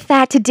with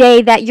that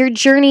today, that your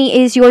journey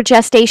is your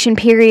gestation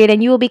period,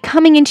 and you will be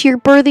coming into your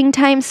birthing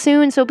time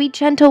soon, so be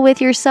gentle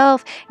with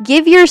yourself.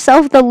 Give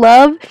yourself the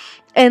love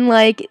and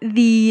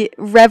the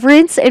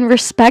reverence and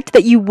respect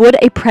that you would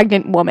a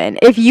pregnant woman.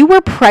 If you were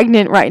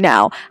pregnant right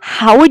now,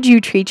 how would you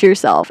treat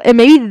yourself? And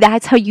maybe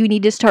that's how you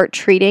need to start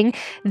treating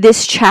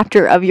this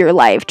chapter of your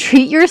life.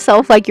 Treat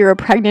yourself like you're a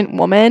pregnant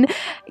woman.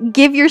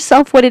 Give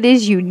yourself what it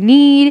is you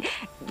need.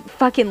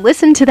 Fucking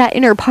listen to that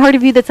inner part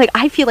of you that's like,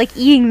 I feel like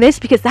eating this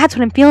because that's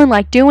what I'm feeling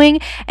like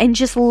doing. And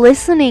just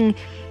listening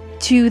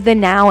to the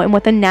now and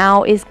what the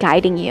now is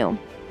guiding you.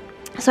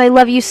 So I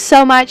love you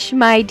so much,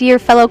 my dear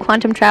fellow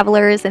quantum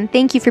travelers, and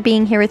thank you for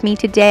being here with me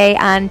today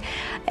on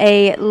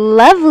a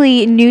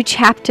lovely new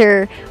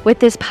chapter with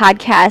this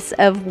podcast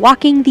of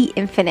Walking the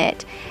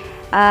Infinite.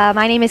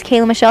 My name is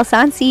Kayla Michelle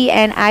Sansi,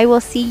 and I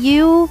will see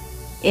you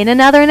in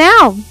another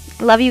now.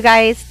 Love you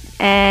guys,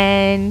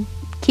 and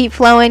keep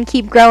flowing,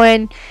 keep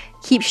growing,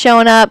 keep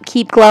showing up,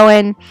 keep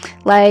glowing.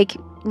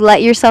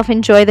 Let yourself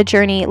enjoy the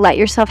journey. Let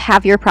yourself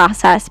have your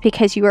process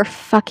because you are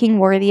fucking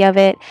worthy of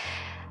it.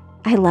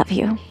 I love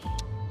you.